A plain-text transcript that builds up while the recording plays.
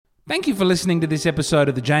Thank you for listening to this episode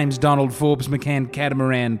of the James Donald Forbes McCann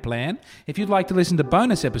Catamaran Plan. If you'd like to listen to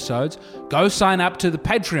bonus episodes, go sign up to the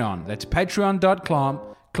Patreon. That's patreon.com.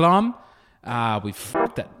 We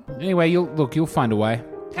fucked it. Anyway, you'll find a way.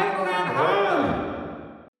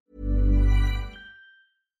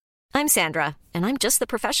 I'm Sandra, and I'm just the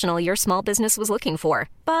professional your small business was looking for.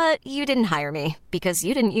 But you didn't hire me because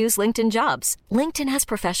you didn't use LinkedIn Jobs. LinkedIn has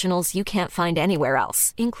professionals you can't find anywhere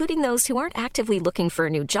else, including those who aren't actively looking for a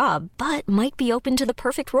new job, but might be open to the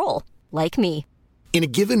perfect role, like me. In a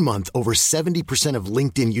given month, over 70% of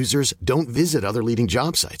LinkedIn users don't visit other leading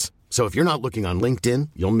job sites. So if you're not looking on LinkedIn,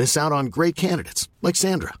 you'll miss out on great candidates like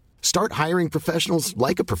Sandra. Start hiring professionals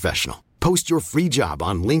like a professional. Post your free job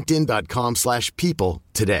on linkedin.com/people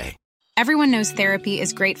today. Everyone knows therapy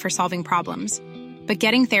is great for solving problems, but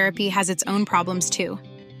getting therapy has its own problems too,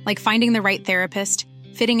 like finding the right therapist,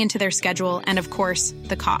 fitting into their schedule, and of course,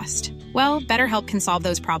 the cost. Well, BetterHelp can solve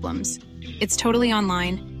those problems. It's totally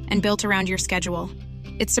online and built around your schedule.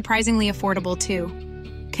 It's surprisingly affordable too.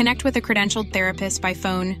 Connect with a credentialed therapist by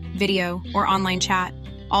phone, video, or online chat,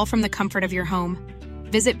 all from the comfort of your home.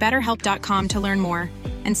 Visit BetterHelp.com to learn more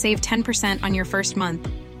and save 10% on your first month.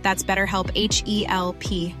 That's BetterHelp,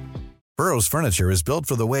 H-E-L-P. Burrow's furniture is built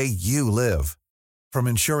for the way you live. From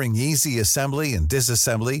ensuring easy assembly and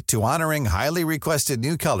disassembly to honoring highly requested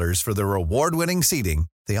new colors for their award-winning seating,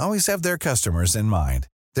 they always have their customers in mind.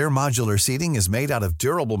 Their modular seating is made out of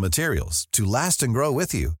durable materials to last and grow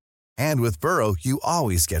with you. And with Burrow, you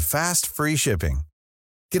always get fast, free shipping.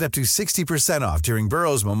 Get up to 60% off during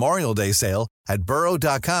Burrow's Memorial Day sale at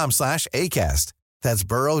burrow.com/ACAST. That's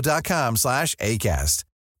burrow.com/ACAST.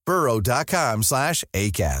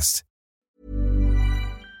 burrow.com/ACAST.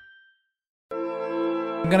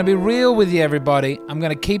 I'm going to be real with you, everybody. I'm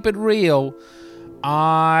going to keep it real.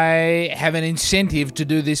 I have an incentive to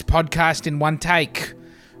do this podcast in one take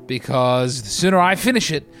because the sooner I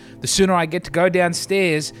finish it, the sooner I get to go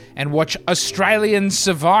downstairs and watch Australian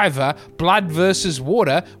Survivor Blood versus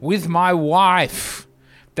Water with my wife.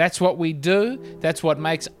 That's what we do. That's what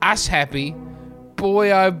makes us happy.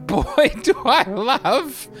 Boy, oh boy, do I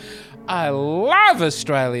love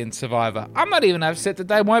Australian Survivor. I'm not even upset that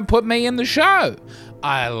they won't put me in the show.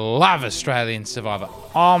 I love Australian Survivor.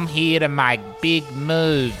 I'm here to make big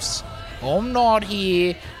moves. I'm not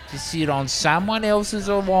here to sit on someone else's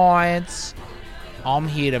alliance. I'm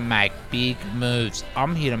here to make big moves.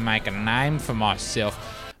 I'm here to make a name for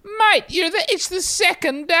myself. Mate, it's the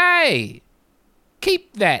second day.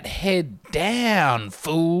 Keep that head down,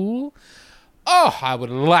 fool. Oh, I would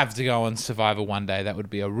love to go on Survivor one day. That would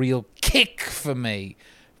be a real kick for me.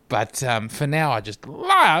 But for now, I just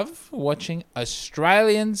love watching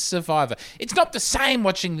Australian Survivor. It's not the same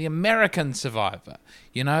watching the American Survivor,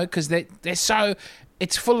 you know, because they're so...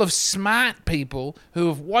 It's full of smart people who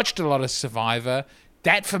have watched a lot of Survivor.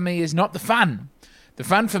 That, for me, is not the fun. The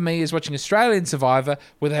fun for me is watching Australian Survivor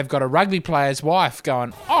where they've got a rugby player's wife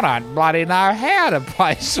going, I don't bloody know how to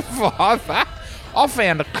play Survivor. I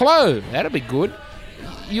found a clue. That'll be good.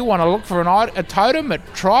 You want to look for a totem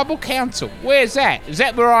at Tribal Council. Where's that? Is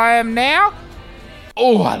that where I am now?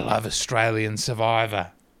 Oh, I love Australian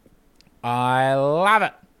Survivor. I love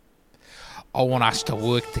it. I want us to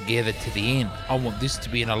work together to the end. I want this to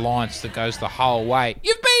be an alliance that goes the whole way.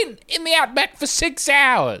 You've been in the Outback for 6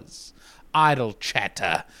 hours. Idle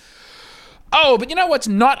chatter. Oh, but you know what's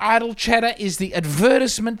not idle chatter is the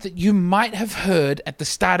advertisement that you might have heard at the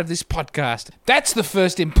start of this podcast. That's the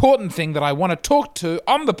first important thing that I want to talk to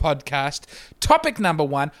on the podcast. Topic number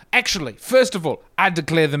one. Actually, first of all, I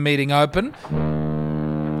declare the meeting open.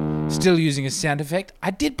 Still using a sound effect.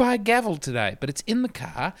 I did buy a gavel today, but it's in the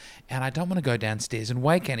car, and I don't want to go downstairs and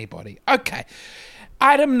wake anybody. Okay.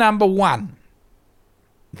 Item number one.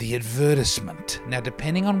 The advertisement. Now,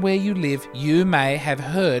 depending on where you live, you may have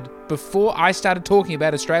heard, before I started talking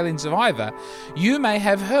about Australian Survivor, you may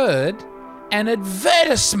have heard an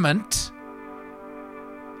advertisement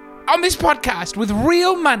on this podcast with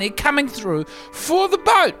real money coming through for the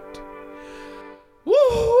boat.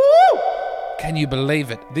 Woo-hoo! Can you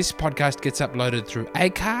believe it? This podcast gets uploaded through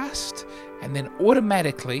Acast, and then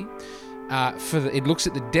automatically, it looks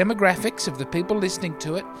at the demographics of the people listening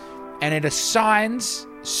to it, and it assigns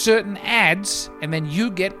certain ads, and then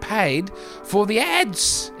you get paid for the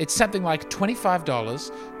ads. It's something like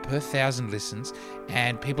 $25 per 1,000 listens,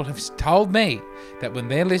 and people have told me that when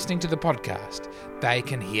they're listening to the podcast, they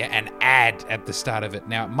can hear an ad at the start of it.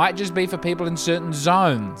 Now, it might just be for people in certain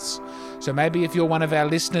zones. So maybe if you're one of our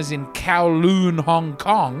listeners in Kowloon, Hong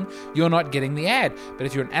Kong, you're not getting the ad. But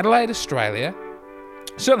if you're in Adelaide, Australia,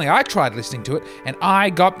 certainly I tried listening to it, and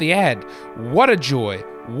I got the ad. What a joy.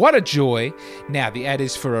 What a joy. Now, the ad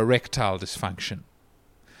is for erectile dysfunction.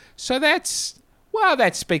 So that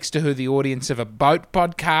speaks to who the audience of a boat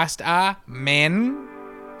podcast are. Men,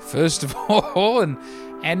 first of all,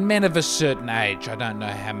 and men of a certain age. I don't know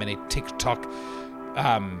how many TikTok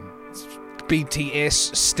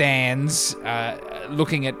BTS stans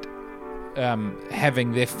looking at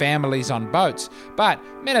having their families on boats. But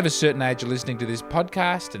men of a certain age are listening to this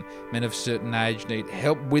podcast, and men of a certain age need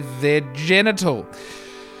help with their genital.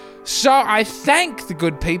 So I thank the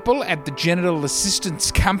good people at the Genital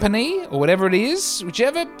Assistance Company, or whatever it is,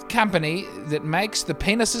 whichever company that makes the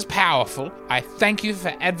penises powerful. I thank you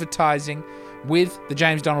for advertising with the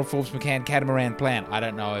James Donald Forbes McCann Catamaran Plan. I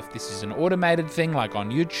don't know if this is an automated thing like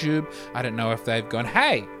on YouTube. I don't know if they've gone,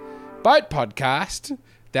 hey, boat podcast,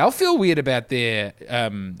 they'll feel weird about their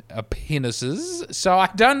penises. So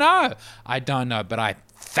I don't know, but I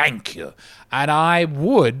thank you. And I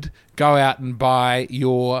would go out and buy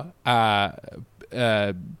your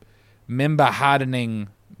member hardening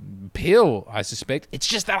pill, I suspect. It's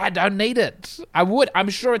just that I don't need it. I would. I'm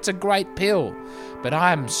sure it's a great pill. But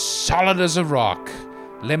I'm solid as a rock.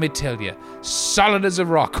 Let me tell you, solid as a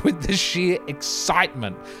rock with the sheer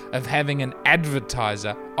excitement of having an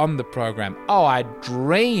advertiser on the program. Oh, I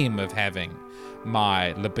dream of having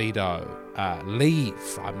my libido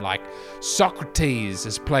leave. I'm like Socrates,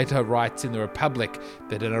 as Plato writes in the Republic,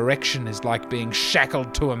 that an erection is like being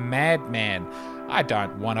shackled to a madman. I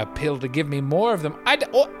don't want a pill to give me more of them. I'd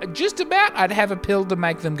have a pill to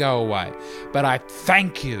make them go away. But I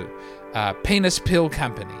thank you, Penis Pill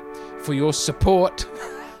Company, for your support,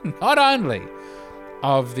 not only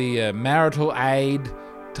of the marital aid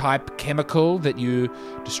type chemical that you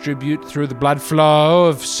distribute through the blood flow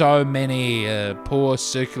of so many poor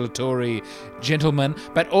circulatory gentlemen,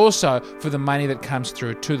 but also for the money that comes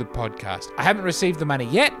through to the podcast. I haven't received the money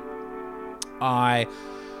yet. I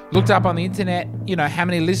looked up on the internet, how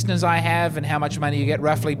many listeners I have and how much money you get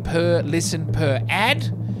roughly per listen per ad.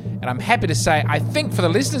 And I'm happy to say, I think for the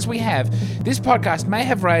listeners we have, this podcast may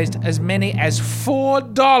have raised as many as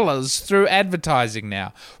 $4 through advertising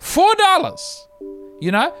now. $4!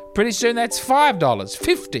 Pretty soon that's $5,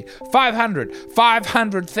 $50, $500,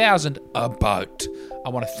 $500,000 a boat. I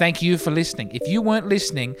want to thank you for listening. If you weren't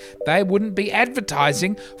listening, they wouldn't be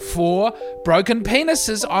advertising for broken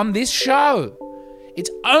penises on this show. It's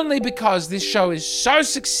only because this show is so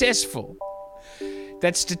successful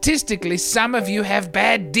that statistically some of you have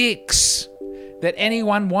bad dicks that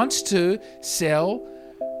anyone wants to sell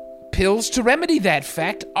pills to remedy that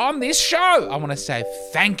fact on this show. I want to say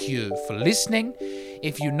thank you for listening.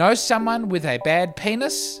 If you know someone with a bad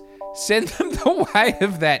penis, send them the way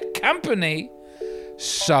of that company.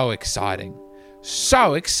 So exciting.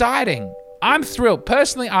 So exciting. I'm thrilled.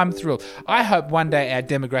 Personally, I'm thrilled. I hope one day our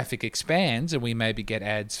demographic expands and we maybe get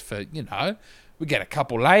ads for, we get a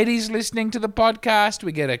couple ladies listening to the podcast.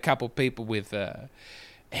 We get a couple people with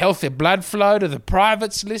healthy blood flow to the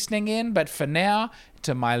privates listening in. But for now,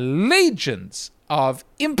 to my legions of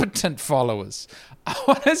impotent followers, I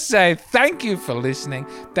want to say thank you for listening.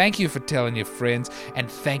 Thank you for telling your friends. And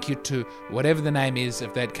thank you to whatever the name is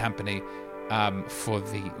of that company for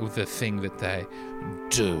the thing that they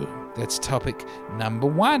do. That's topic number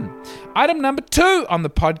 1. Item number 2 on the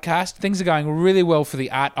podcast. Things are going really well for the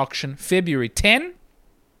art auction. February 10,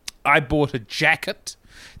 I bought a jacket.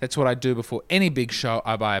 That's what I do before any big show.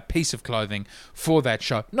 I buy a piece of clothing for that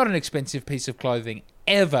show. Not an expensive piece of clothing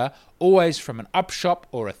ever. Always from an up shop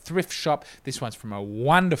or a thrift shop. This one's from a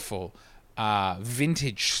wonderful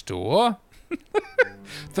vintage store.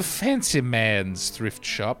 The Fancy Man's thrift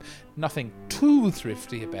shop. Nothing too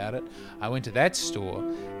thrifty about it. I went to that store,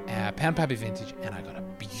 Pound Puppy Vintage, and I got a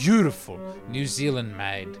beautiful New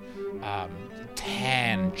Zealand-made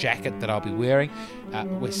tan jacket that I'll be wearing.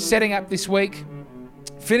 We're setting up this week.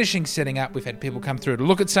 Finishing setting up. We've had people come through to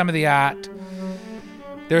look at some of the art.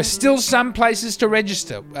 There are still some places to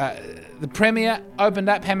register. The premiere opened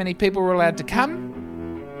up how many people were allowed to come.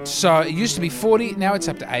 So it used to be 40, now it's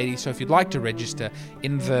up to 80. So if you'd like to register,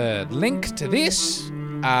 in the link to this,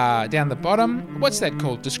 down the bottom, what's that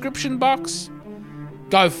called? Description box?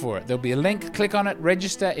 Go for it. There'll be a link. Click on it.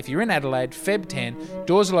 Register. If you're in Adelaide, Feb 10,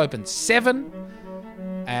 doors will open 7.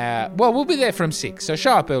 We'll be there from 6, so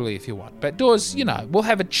show up early if you want. But doors, we'll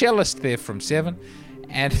have a cellist there from 7.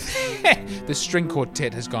 And the string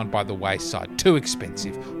quartet has gone by the wayside. Too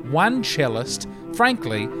expensive. One cellist,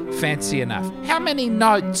 frankly, fancy enough. How many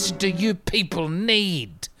notes do you people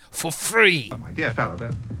need for free? Oh, my dear fellow,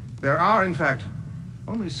 there are, in fact,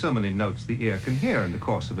 only so many notes the ear can hear in the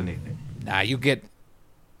course of an evening. Nah,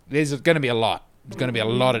 there's going to be a lot. There's going to be a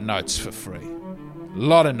lot of notes for free.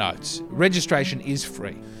 Lot of notes. Registration is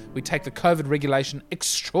free. We take the COVID regulation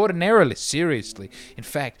extraordinarily seriously. In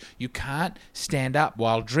fact, you can't stand up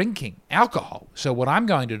while drinking alcohol. So what I'm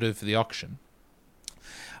going to do for the auction,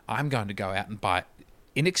 I'm going to go out and buy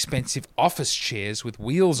inexpensive office chairs with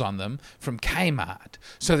wheels on them from Kmart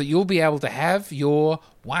so that you'll be able to have your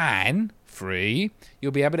wine free.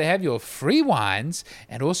 You'll be able to have your free wines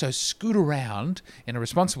and also scoot around in a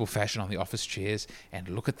responsible fashion on the office chairs and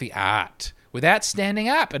look at the art without standing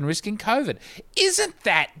up and risking COVID. Isn't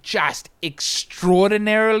that just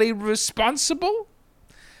extraordinarily responsible?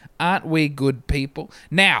 Aren't we good people?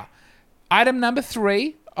 Now, item number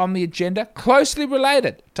 3 on the agenda, closely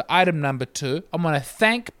related to item number 2. I want to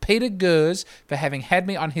thank Peter Gers for having had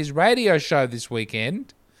me on his radio show this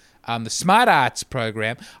weekend, the Smart Arts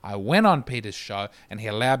program. I went on Peter's show and he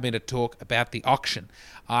allowed me to talk about the auction.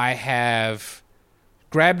 I have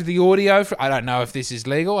grabbed the audio. I don't know if this is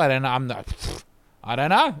legal. I don't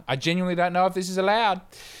know. I genuinely don't know if this is allowed.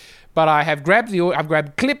 But I have grabbed I've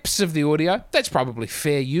grabbed clips of the audio. That's probably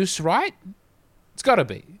fair use, right? It's got to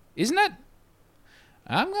be, isn't it?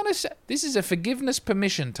 I'm going to say this is a forgiveness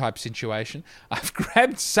permission type situation. I've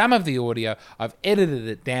grabbed some of the audio. I've edited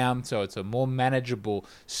it down so it's a more manageable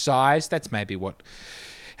size. That's maybe what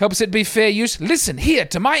helps it be fair use. Listen here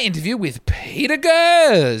to my interview with Peter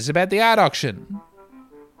Gers about the art auction.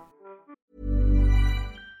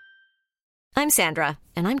 I'm Sandra,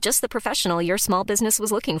 and I'm just the professional your small business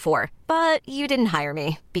was looking for. But you didn't hire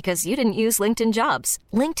me because you didn't use LinkedIn Jobs.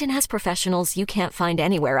 LinkedIn has professionals you can't find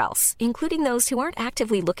anywhere else, including those who aren't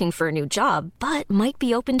actively looking for a new job, but might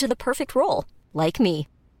be open to the perfect role, like me.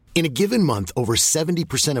 In a given month, over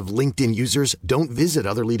 70% of LinkedIn users don't visit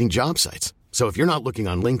other leading job sites. So if you're not looking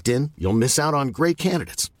on LinkedIn, you'll miss out on great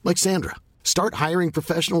candidates like Sandra. Start hiring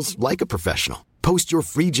professionals like a professional. Post your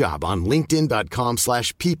free job on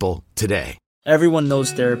linkedin.com/people today. Everyone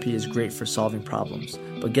knows therapy is great for solving problems,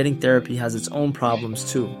 but getting therapy has its own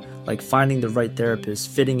problems too, like finding the right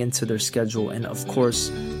therapist, fitting into their schedule, and of course,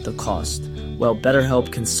 the cost. Well,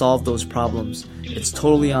 BetterHelp can solve those problems. It's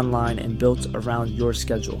totally online and built around your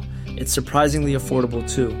schedule. It's surprisingly affordable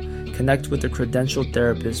too. Connect with a credentialed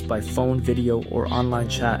therapist by phone, video, or online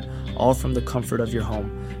chat, all from the comfort of your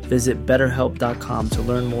home. Visit BetterHelp.com to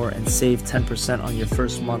learn more and save 10% on your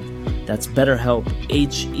first month. That's BetterHelp,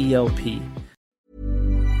 H-E-L-P.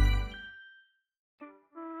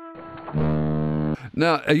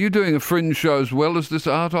 Now, are you doing a fringe show as well as this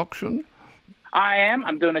art auction? I am.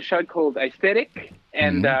 I'm doing a show called Aesthetic,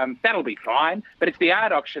 and that'll be fine. But it's the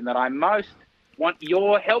art auction that I most want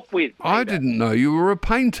your help with. Peter. I didn't know you were a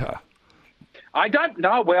painter. I don't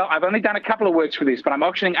know. Well, I've only done a couple of works for this, but I'm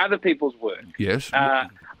auctioning other people's work. Yes. I've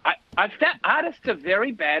found artists are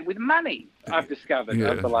very bad with money, I've discovered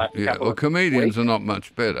over the last couple of weeks. Well, comedians are not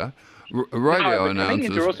much better. Radio announcers.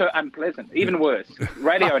 Comedians are also unpleasant, even worse.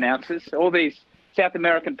 Radio announcers, all these South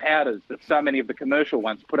American powders that so many of the commercial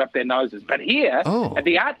ones put up their noses. But here, at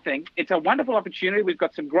the art thing, it's a wonderful opportunity. We've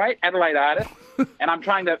got some great Adelaide artists, and I'm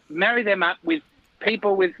trying to marry them up with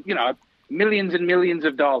people with, millions and millions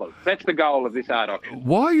of dollars. That's the goal of this art auction.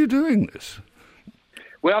 Why are you doing this?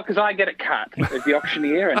 Well, because I get a cut as the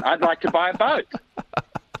auctioneer, and I'd like to buy a boat.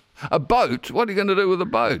 A boat? What are you going to do with a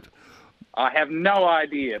boat? I have no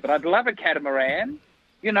idea, but I'd love a catamaran.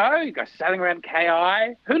 You go sailing around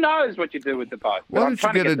KI. Who knows what you do with the boat? Why don't you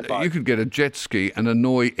you could get a jet ski and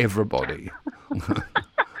annoy everybody.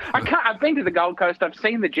 I've been to the Gold Coast. I've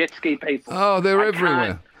seen the jet ski people. Oh, they're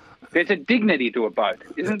everywhere. There's a dignity to a boat,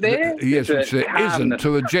 isn't there? Yes, which there isn't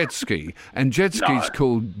to a jet ski. And jet skis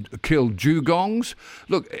kill dugongs.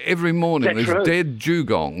 Look, every morning there's dead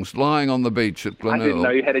dugongs lying on the beach at Glenelg. I didn't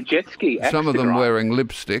know you had a jet ski. Some of them wearing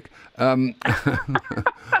lipstick. With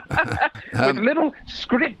little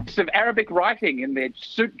scripts of Arabic writing in their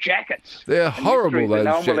suit jackets. They're horrible,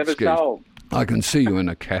 those jet skis. Sold. I can see you in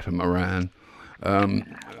a catamaran.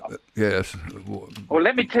 Yes. Well,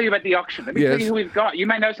 let me tell you about the auction. Let me tell you who we've got. You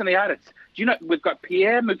may know some of the artists. Do you know we've got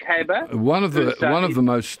Pierre Mukaba? One of the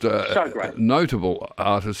most notable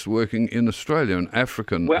artists working in Australia, an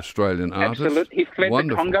African-Australian artist. Absolutely. He fled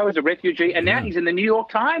the Congo as a refugee, and now he's in the New York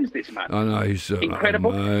Times this month. I know, he's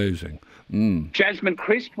incredible. Amazing. Jasmine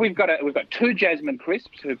Crisp. We've got two Jasmine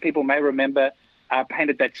Crisps who people may remember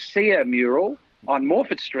painted that Sia mural on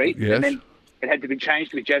Morford Street, and then it had to be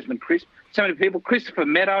changed to be Jasmine Crisp. So many people, Christopher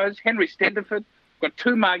Meadows, Henry Stenderford, got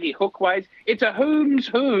two Margie Hookways. It's a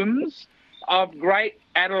whom's of great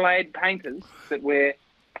Adelaide painters that we're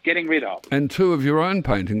getting rid of. And two of your own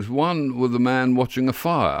paintings, one with a man watching a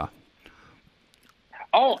fire.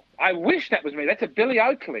 Oh, I wish that was me. That's a Billy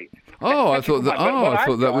Oakley. Oh, I thought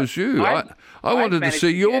that was you. I wanted to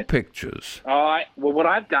see your pictures. Well, what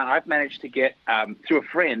I've done, I've managed to get, through a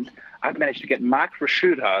friend, I've managed to get Mark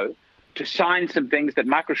Prosciutto to sign some things that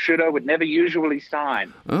Mark Prosciutto would never usually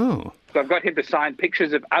sign. Oh. So I've got him to sign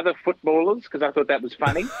pictures of other footballers because I thought that was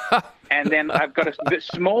funny. And then I've got a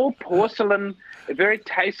small porcelain, very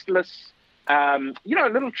tasteless, a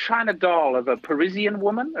little China doll of a Parisian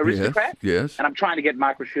woman, aristocrat. Yes. And I'm trying to get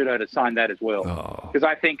Mark Prosciutto to sign that as well. Because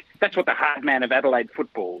I think that's what the hard man of Adelaide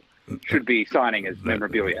football should be signing as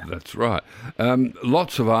memorabilia. That's right.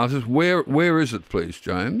 Lots of artists. Where is it, please,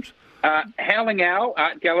 James? Howling Owl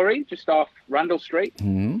Art Gallery, just off Rundle Street.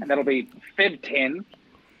 And that'll be Feb 10.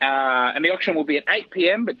 And the auction will be at 8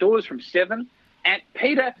 p.m, but doors from 7. And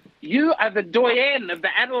Peter, you are the doyen of the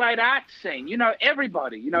Adelaide art scene. You know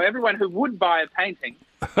everybody. You know everyone who would buy a painting.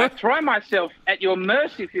 I throw myself at your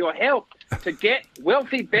mercy for your help to get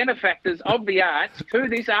wealthy benefactors of the arts to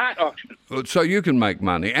this art auction. So you can make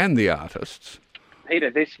money, and the artists. Peter,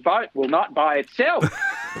 this boat will not buy itself.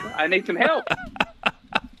 I need some help.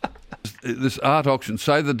 This art auction,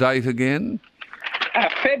 say the date again.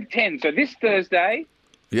 Feb 10, so this Thursday.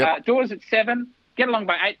 Yep. Doors at 7. Get along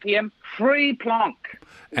by 8 p.m. Free plonk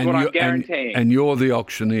is what I'm guaranteeing. And you're the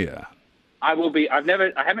auctioneer. I will be. I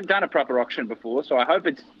haven't done a proper auction before, so I hope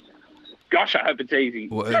it's easy.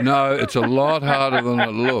 Well, no, it's a lot harder than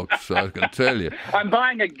it looks, I can tell you. I'm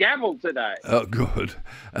buying a gavel today. Oh, good.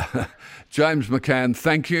 James McCann,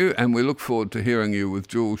 thank you, and we look forward to hearing you with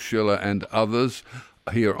Jules Schiller and others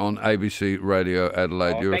here on ABC Radio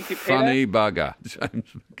Adelaide. You're a funny bugger, James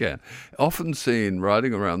McCann. Often seen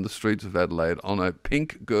riding around the streets of Adelaide on a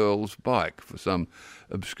pink girl's bike for some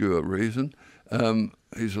obscure reason.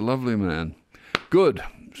 He's a lovely man. Good.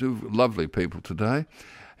 So lovely people today.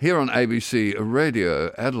 Here on ABC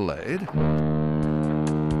Radio Adelaide.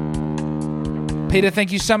 Peter,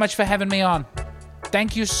 thank you so much for having me on.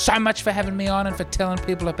 Thank you so much for having me on and for telling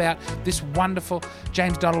people about this wonderful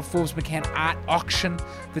James Donald Forbes McCann art auction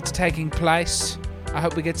that's taking place. I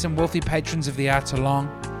hope we get some wealthy patrons of the arts along.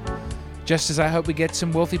 Just as I hope we get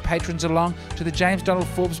some wealthy patrons along to the James Donald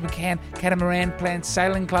Forbes McCann Catamaran Plan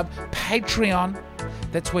Sailing Club Patreon.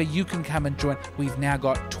 That's where you can come and join. We've now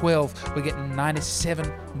got 12. We're getting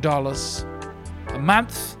 $97 a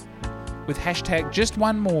month with hashtag just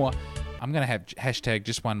one more. I'm going to have hashtag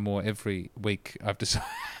just one more every week. I've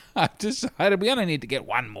decided we only need to get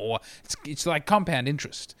one more. It's like compound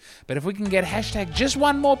interest. But if we can get hashtag just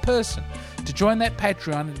one more person to join that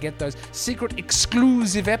Patreon and get those secret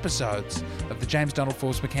exclusive episodes of the James Donald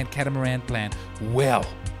Forbes McCann Catamaran Plan, well,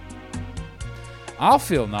 I'll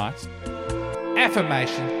feel nice.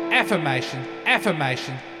 Affirmation, affirmation,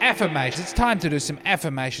 affirmation, affirmation. It's time to do some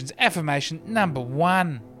affirmations. Affirmation number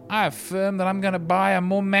 1. I affirm that I'm going to buy a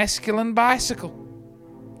more masculine bicycle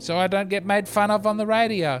so I don't get made fun of on the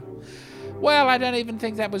radio. Well, I don't even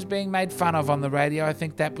think that was being made fun of on the radio. I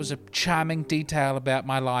think that was a charming detail about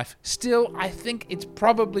my life. Still, I think it's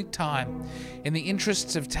probably time, in the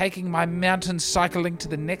interests of taking my mountain cycling to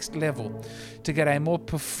the next level, to get a more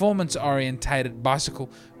performance-orientated bicycle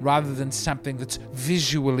rather than something that's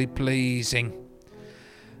visually pleasing.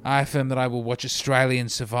 I affirm that I will watch Australian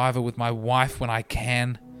Survivor with my wife when I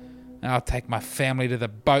can. I'll take my family to the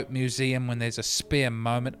boat museum when there's a spare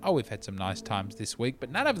moment. Oh, we've had some nice times this week, but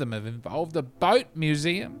none of them have involved the boat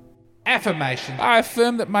museum. Affirmation. I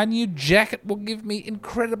affirm that my new jacket will give me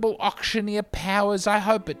incredible auctioneer powers. I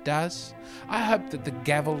hope it does. I hope that the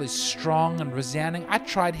gavel is strong and resounding. I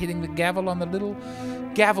tried hitting the gavel on the little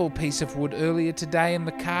gavel piece of wood earlier today in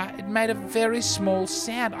the car. It made a very small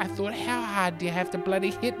sound. I thought, how hard do you have to bloody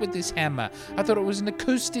hit with this hammer? I thought it was an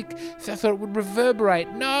acoustic. I thought it would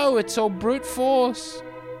reverberate. No, it's all brute force.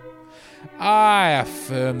 I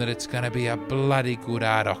affirm that it's going to be a bloody good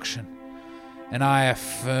art auction. And I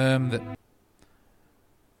affirm that...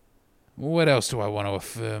 What else do I want to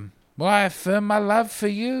affirm? Well, I affirm my love for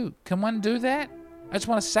you. Can one do that? I just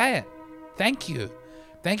want to say it. Thank you.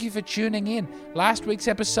 Thank you for tuning in. Last week's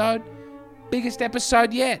episode, biggest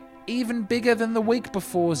episode yet. Even bigger than the week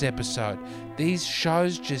before's episode. These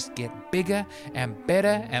shows just get bigger and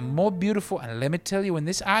better and more beautiful. And let me tell you, when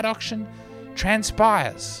this art auction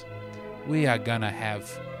transpires, we are going to have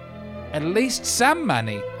at least some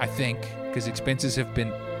money, I think, because expenses have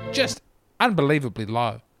been just unbelievably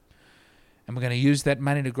low. And we're going to use that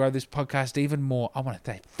money to grow this podcast even more. I want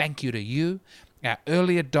to say thank you to you, our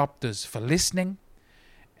early adopters, for listening.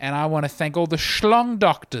 And I want to thank all the schlong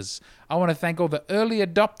doctors. I want to thank all the early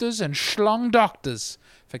adopters and schlong doctors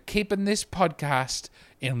for keeping this podcast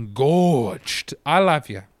engorged. I love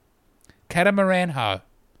you. Catamaran ho.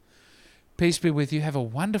 Peace be with you. Have a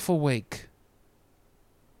wonderful week.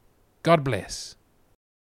 God bless.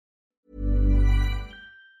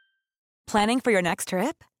 Planning for your next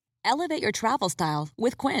trip? Elevate your travel style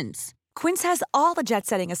with Quince. Quince has all the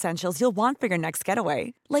jet-setting essentials you'll want for your next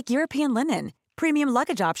getaway, like European linen, premium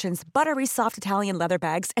luggage options, buttery soft Italian leather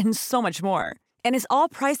bags, and so much more. And is all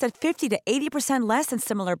priced at 50 to 80% less than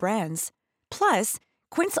similar brands. Plus,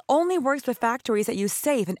 Quince only works with factories that use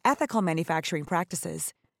safe and ethical manufacturing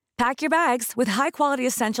practices. Pack your bags with high-quality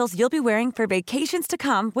essentials you'll be wearing for vacations to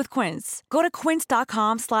come with Quince. Go to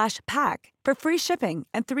quince.com/pack for free shipping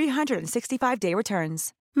and 365-day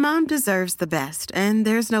returns. Mom deserves the best, and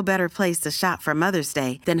there's no better place to shop for Mother's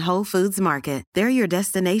Day than Whole Foods Market. They're your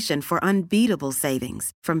destination for unbeatable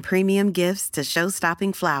savings, from premium gifts to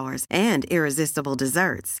show-stopping flowers and irresistible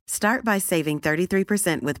desserts. Start by saving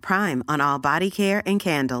 33% with Prime on all body care and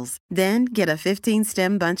candles. Then get a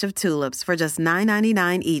 15-stem bunch of tulips for just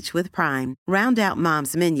 $9.99 each with Prime. Round out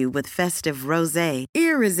Mom's menu with festive rosé,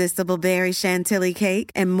 irresistible berry chantilly cake,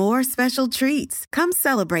 and more special treats. Come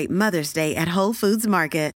celebrate Mother's Day at Whole Foods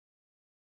Market.